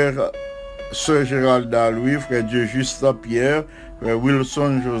 frère sœur Géralda Louis, frère Dieu Juste Pierre, frère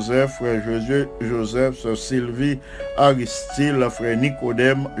Wilson Joseph, frère Josué Joseph, sœur Sylvie Aristide, frère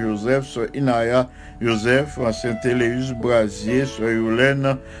Nicodème Joseph, sœur Inaya Joseph, Saint Éléus Brasier, sœur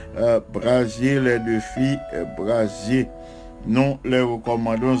Yolène Brasier, les deux filles Brasier. Nous les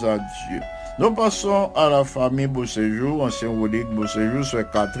recommandons à Dieu. Nous passons à la famille Beauséjour, ancien Rodrigue Beauséjour, sœur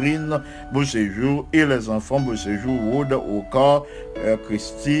Catherine Beauséjour et les enfants Beauséjour, Rode, Oka,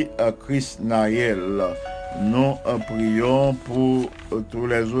 Christy, Chris Naël. nous prions pour tous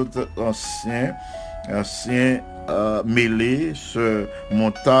les autres anciens mêlés, ce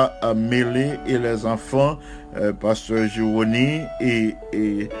Monta mêlé et les enfants, pasteur Gironi et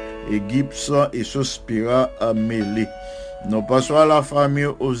Gibson et Sospira mêlés. Nous passons à la famille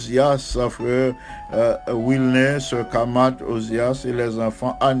Ozias, frère Wilner, sœur Kamat Ozias et les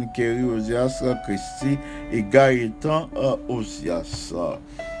enfants Anne-Kerry Ozias, Christy et Gaëtan Ozias.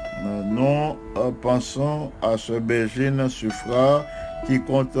 Nous pensons à ce Bergine Suffra qui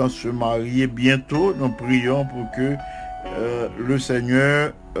compte se marier bientôt. Nous prions pour que le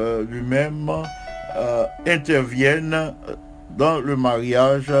Seigneur lui-même intervienne dans le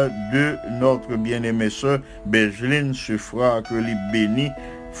mariage de notre bien-aimée sœur Bergeline Suffra, que lui bénit,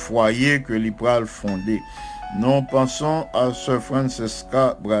 foyer que lui pral fondé. Nous pensons à sœur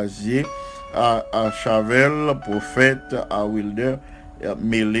Francesca Brasier, à Chavel, prophète, à Wilder,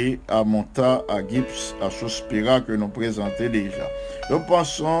 mêlé, à Monta, à Gibbs, à Sospira que nous présentons déjà. Nous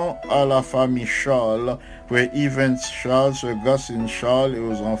pensons à la famille Charles, frère Evans Charles, Gossin Charles et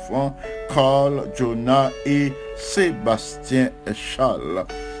aux enfants Carl, Jonah et Sébastien Charles.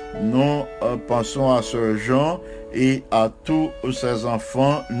 Nous pensons à Sœur Jean et à tous ses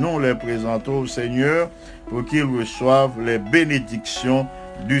enfants. Nous les présentons au Seigneur pour qu'ils reçoivent les bénédictions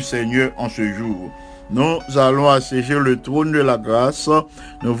du Seigneur en ce jour. Nous allons assiéger le trône de la grâce.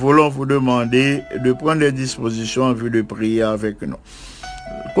 Nous voulons vous demander de prendre des dispositions en vue de prier avec nous.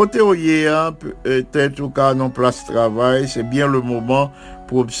 Côté OIEA, peut-être au cas non place travail, c'est bien le moment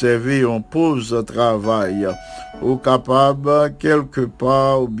pour observer une pause travail. Ou capable, quelque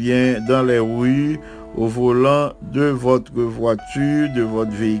part, ou bien dans les rues, au volant de votre voiture, de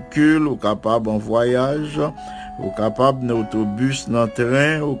votre véhicule, ou capable en voyage, ou capable dans l'autobus, dans le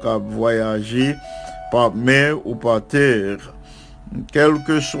train, ou capable voyager par mer ou par terre. Quel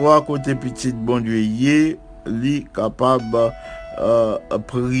que soit côté petit bon Dieu, li capable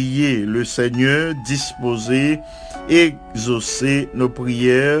prier le Seigneur, disposer, exaucer nos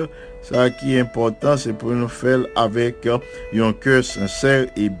prières. Ça qui est important, c'est pour nous faire avec un cœur sincère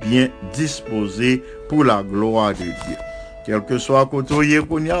et bien disposé pour la gloire de Dieu. Quel que soit côté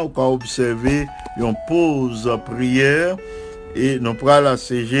qu'on y a, on peut observer une pause prière et nous pourrons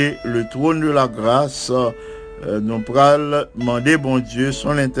assiéger le trône de la grâce. Nous pourrons demander, bon Dieu,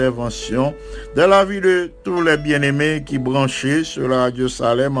 son intervention dans la vie de tous les bien-aimés qui branchés sur la radio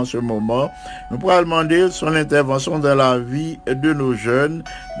Salem en ce moment. Nous pourrons demander son intervention dans la vie de nos jeunes,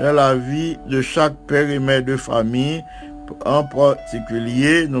 dans la vie de chaque père et mère de famille. En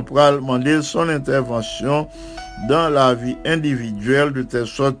particulier, nous pourrons demander son intervention dans la vie individuelle de telle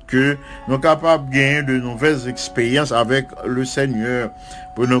sorte que nous sommes capables de gagner de nouvelles expériences avec le Seigneur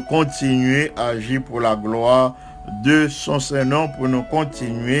pour nous continuer à agir pour la gloire de son Saint-Nom, pour nous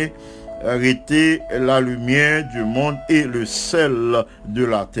continuer à arrêter la lumière du monde et le sel de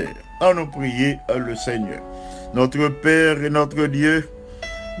la terre. À nous prier le Seigneur. Notre Père et notre Dieu,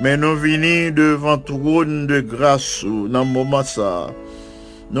 mais nous venons devant le trône de grâce dans le moment ça.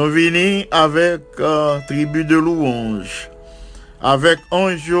 Nous venons avec tribu de louange. Avec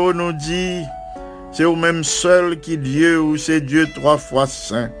un jour, nous dit, c'est au même seul qui Dieu, ou c'est Dieu 3 fois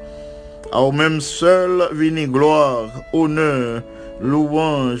saint. Au même seul, vini gloire, honneur,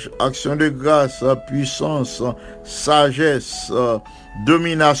 louange, action de grâce, puissance, sagesse,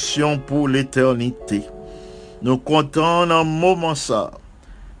 domination pour l'éternité. Nous comptons dans un moment ça,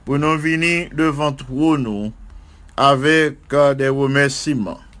 pour nous venir devant trône avec des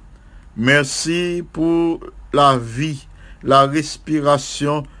remerciements. Merci pour la vie, la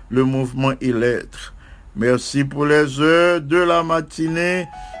respiration, le mouvement et l'être. Merci pour les heures de la matinée,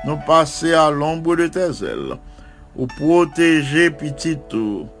 nous passer à l'ombre de tes ailes, ou protéger petit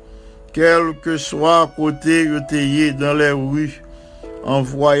tout, quel que soit côté yotéier dans les rues, en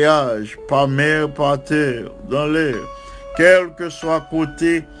voyage, par mer, par terre, dans l'air, quel que soit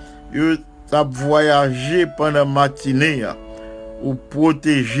côté yo t'a voyagé pendant matinée, ou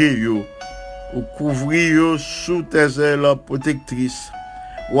protéger yo, ou couvrir yo sous tes ailes protectrices,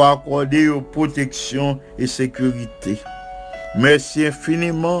 ou accorder yo protection et sécurité. Merci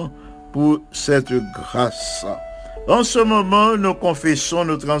infiniment pour cette grâce. En ce moment, nous confessons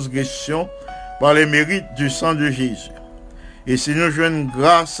nos transgressions par les mérites du sang de Jésus. Et si nous jouons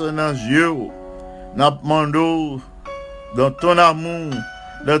grâce dans Dieu, nous demandons dans ton amour,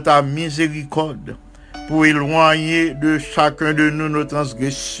 dans ta miséricorde, pour éloigner de chacun de nous nos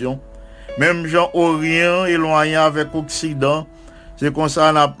transgressions. Même Jean Orient éloigné avec Occident, c'est comme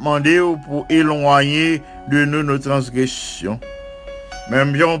ça qu'on a demandé pour éloigner de nous nos transgressions.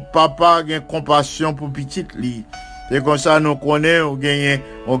 Même Jean Papa a compassion pour petite lit, C'est comme ça nous connaissons, nous gagnons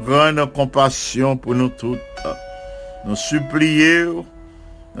une grande compassion pour nous toutes. Nous supplions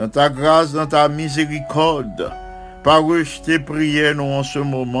dans ta grâce, dans ta miséricorde, pas rejeter prière nous en ce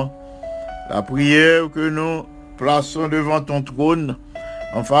moment. La prière que nous plaçons devant ton trône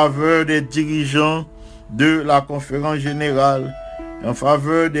en faveur des dirigeants de la conférence générale, en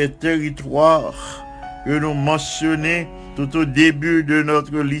faveur des territoires que nous mentionnons tout au début de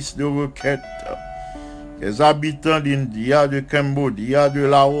notre liste de requêtes. Les habitants d'India, de Cambodia, de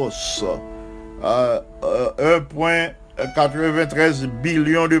Laos, 1,93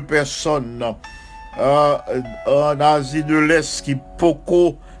 billion de personnes en Asie de l'Est qui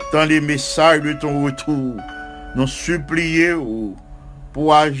poco dans les messages de ton retour. Nous supplions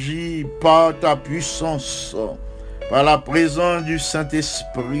pour agir par ta puissance, par la présence du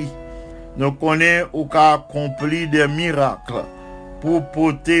Saint-Esprit. Nous connaissons ou qu'a accompli des miracles pour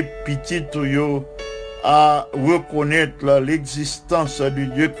porter pitié à reconnaître l'existence du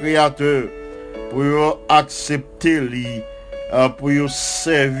Dieu créateur, pour accepter lui, pour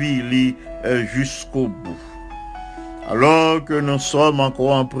servir lui jusqu'au bout. Alors que nous sommes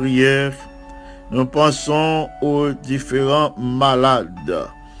encore en prière, nous pensons aux différents malades.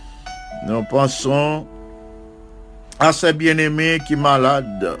 Nous pensons à ces bien-aimés qui sont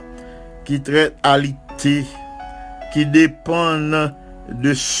malades, qui traitent alité, qui dépendent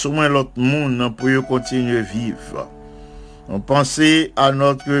de soins l'autre monde pour continuer à vivre. On pensait à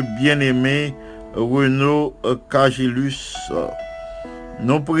notre bien-aimé Renaud Cagilus.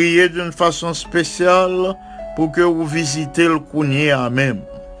 Nous prions d'une façon spéciale pour que vous visitez le Kounier à même.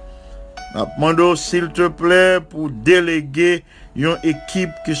 Nous demandons s'il te plaît pour déléguer une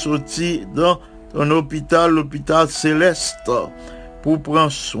équipe qui sortit dans ton hôpital, l'hôpital céleste, pour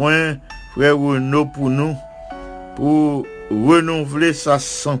prendre soin, frère Renaud, pour nous, pour renouveler sa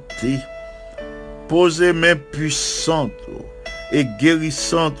santé, poser main puissante et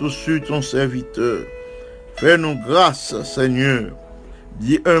guérissante sur ton serviteur. Fais-nous grâce, Seigneur.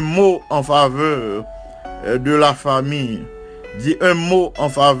 Dis un mot en faveur de la famille. Dis un mot en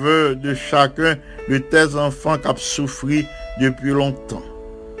faveur de chacun de tes enfants qui ont souffert depuis longtemps.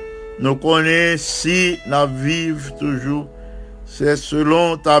 Nous connaissons si nous vivons toujours, c'est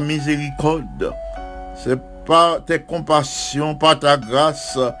selon ta miséricorde. C'est par tes compassions, par ta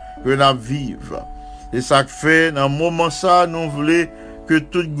grâce que nous vivons. Et ça fait, dans un moment ça, nous voulons que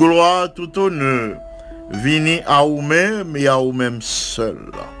toute gloire, tout honneur vienne à nous-mêmes et à nous-mêmes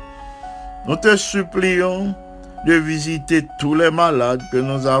seuls. Nous te supplions de visiter tous les malades que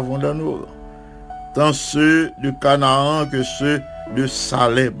nous avons dans nos rangs, tant ceux de Canaan que ceux de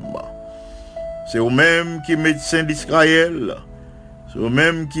Salem. C'est eux-mêmes qui médecins d'Israël, c'est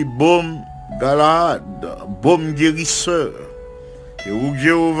eux-mêmes qui baume Galaad, baume guérisseur. Et où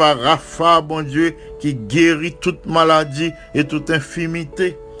Jéhovah Rapha, bon Dieu, qui guérit toute maladie et toute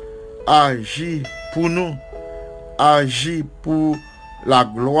infirmité, agis pour nous, agis pour la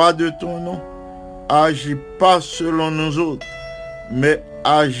gloire de ton nom, agis pas selon nous autres, mais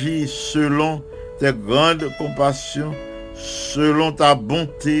agis selon tes grandes compassions, selon ta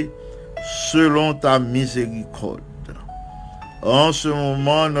bonté, selon ta miséricorde. En ce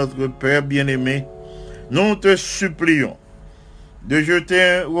moment, notre Père bien-aimé, nous te supplions de jeter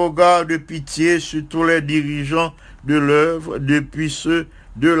un regard de pitié sur tous les dirigeants de l'œuvre, depuis ceux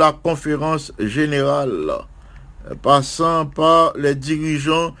de la conférence générale, passant par les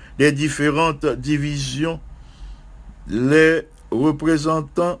dirigeants des différentes divisions, les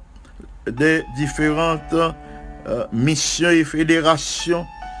représentants des différentes missions et fédérations,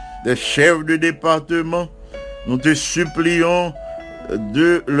 des chefs de département. Nous te supplions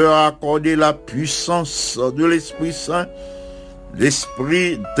de leur accorder la puissance de l'Esprit Saint,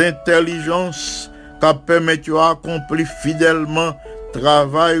 l'esprit d'intelligence qui permet d'accomplir fidèlement le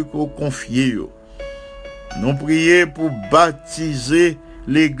travail qu'on confie. Nous prions pour baptiser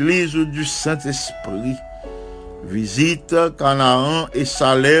l'église du Saint-Esprit. Visite Canaan et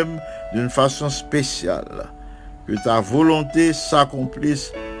Salem d'une façon spéciale. Que ta volonté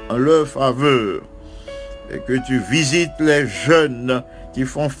s'accomplisse en leur faveur. Et que tu visites les jeunes qui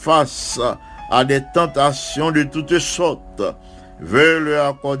font face à des tentations de toutes sortes. Veuille leur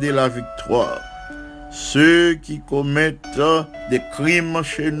accorder la victoire. Ceux qui commettent des crimes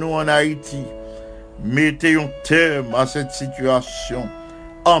chez nous en Haïti, mettez un terme à cette situation.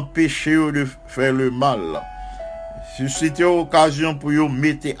 Empêchez-eux de faire le mal. Suscitez l'occasion pour vous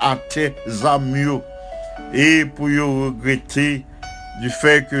mettre à terre Zamio et pour vous regretter du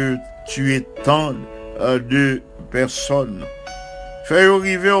fait que tu es tant de personnes. Faites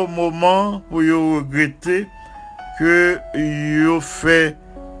arriver au moment pour vous regretter que vous fait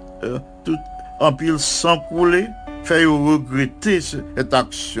tout en pile sang couler fait regretter cette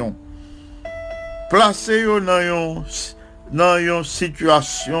action. Placez-vous dans une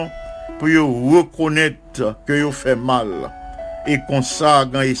situation pour reconnaître que vous fait mal. Et comme ça,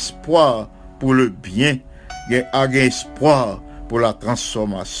 il y a espoir pour le bien, il y a espoir pour la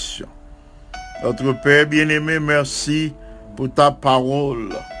transformation. Notre Père bien-aimé, merci pour ta parole.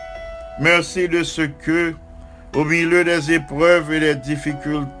 Merci de ce que, au milieu des épreuves et des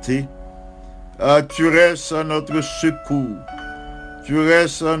difficultés, tu restes notre secours, tu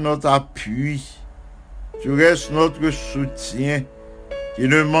restes notre appui, tu restes notre soutien qui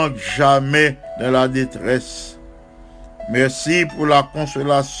ne manque jamais dans la détresse. Merci pour la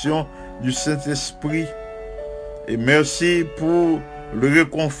consolation du Saint-Esprit et merci pour le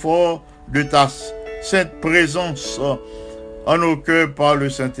réconfort de ta sainte présence en nos cœurs par le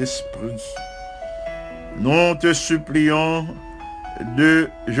Saint-Esprit. Nous te supplions de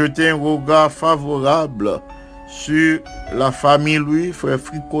jeter un regard favorable sur la famille lui, frère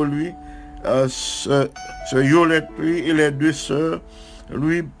Frico lui, ce Yolette lui et les deux sœurs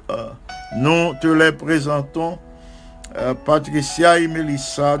lui, nous te les présentons, Patricia et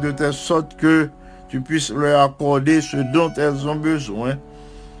Mélissa, de telle sorte que tu puisses leur accorder ce dont elles ont besoin.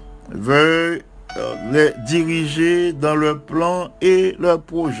 Veuille les diriger dans leurs plans et leurs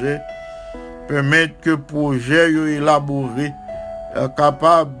projets. Permettre que projet élaboré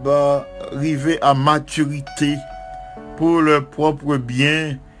capable d'arriver à maturité pour leur propre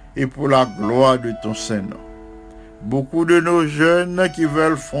bien et pour la gloire de ton Saint-Nom. Beaucoup de nos jeunes qui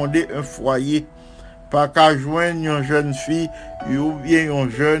veulent fonder un foyer, pas qu'à joindre une jeune fille ou bien un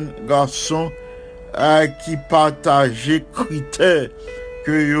jeune garçon qui partage critères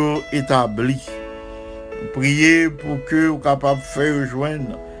que vous établis. Priez pour que vous soyez capable de faire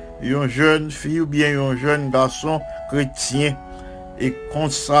rejoindre une jeune fille ou bien un jeune garçon chrétien et comme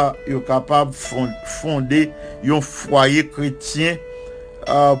ça, vous êtes capable de fonder un foyer chrétien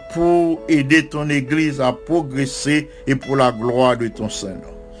pour aider ton église à progresser et pour la gloire de ton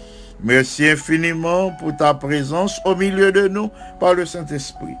Saint-Nom. Merci infiniment pour ta présence au milieu de nous par le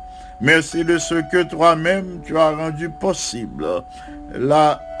Saint-Esprit. Merci de ce que toi-même tu as rendu possible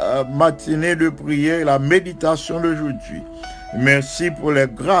la matinée de prière, la méditation d'aujourd'hui. Merci pour les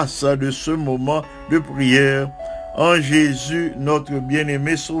grâces de ce moment de prière. En Jésus, notre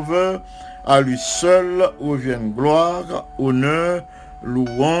bien-aimé Sauveur, à lui seul reviennent gloire, honneur,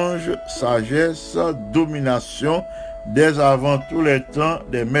 louange, sagesse, domination, dès avant tous les temps,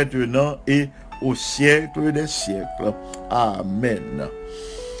 dès maintenant et au siècle des siècles. Amen.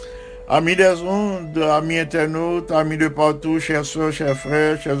 Amis des ondes, amis internautes, amis de partout, chers soeurs, chers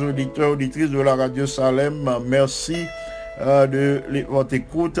frères, chers auditeurs, auditrices de la Radio Salem, merci de votre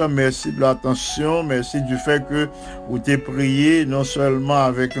écoute, merci de l'attention, merci du fait que vous t'es prié non seulement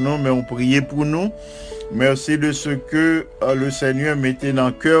avec nous, mais on priait pour nous. Merci de ce que le Seigneur mettait dans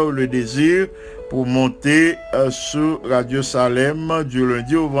le cœur le désir pour monter sur Radio Salem du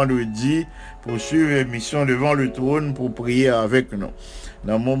lundi au vendredi pour suivre l'émission Devant le trône pour prier avec nous.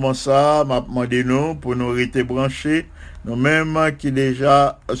 Dans le moment ça, m'a demandé nous pour nous rester branchés, nous-mêmes qui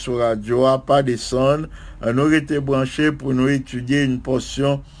déjà sur radio à pas descendre, nous rester branchés pour nous étudier une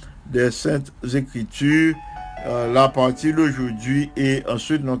portion des Saintes Écritures la partie d'aujourd'hui et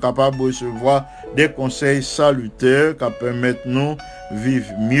ensuite nous sommes capables de recevoir des conseils salutaires qui permettent nous de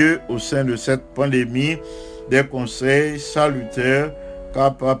vivre mieux au sein de cette pandémie, des conseils salutaires qui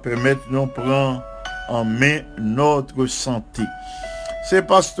permettent nous de prendre en main notre santé. C'est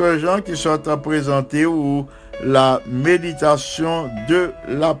Pasteur Jean qui sont à présenter ou la méditation de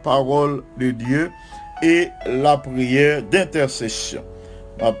la parole de Dieu et la prière d'intercession.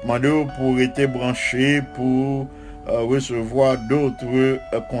 Je vais demander pour être branché pour recevoir d'autres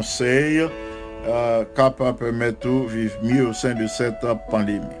conseils capables de permettre de vivre mieux au sein de cette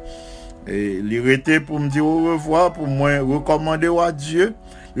pandémie. Et l'irrité pour me dire au revoir, pour moi recommander à Dieu,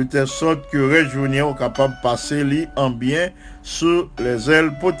 de telle sorte que réjouir est capable de passer en bien sous les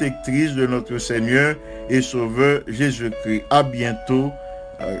ailes protectrices de notre Seigneur et Sauveur Jésus-Christ. À bientôt.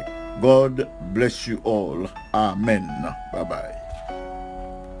 God bless you all. Amen. Bye bye.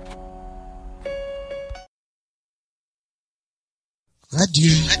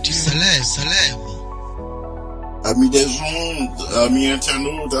 Radio Salem. Amis des ondes, amis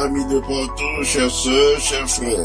internautes, amis de partout, chers sœurs, chers frères.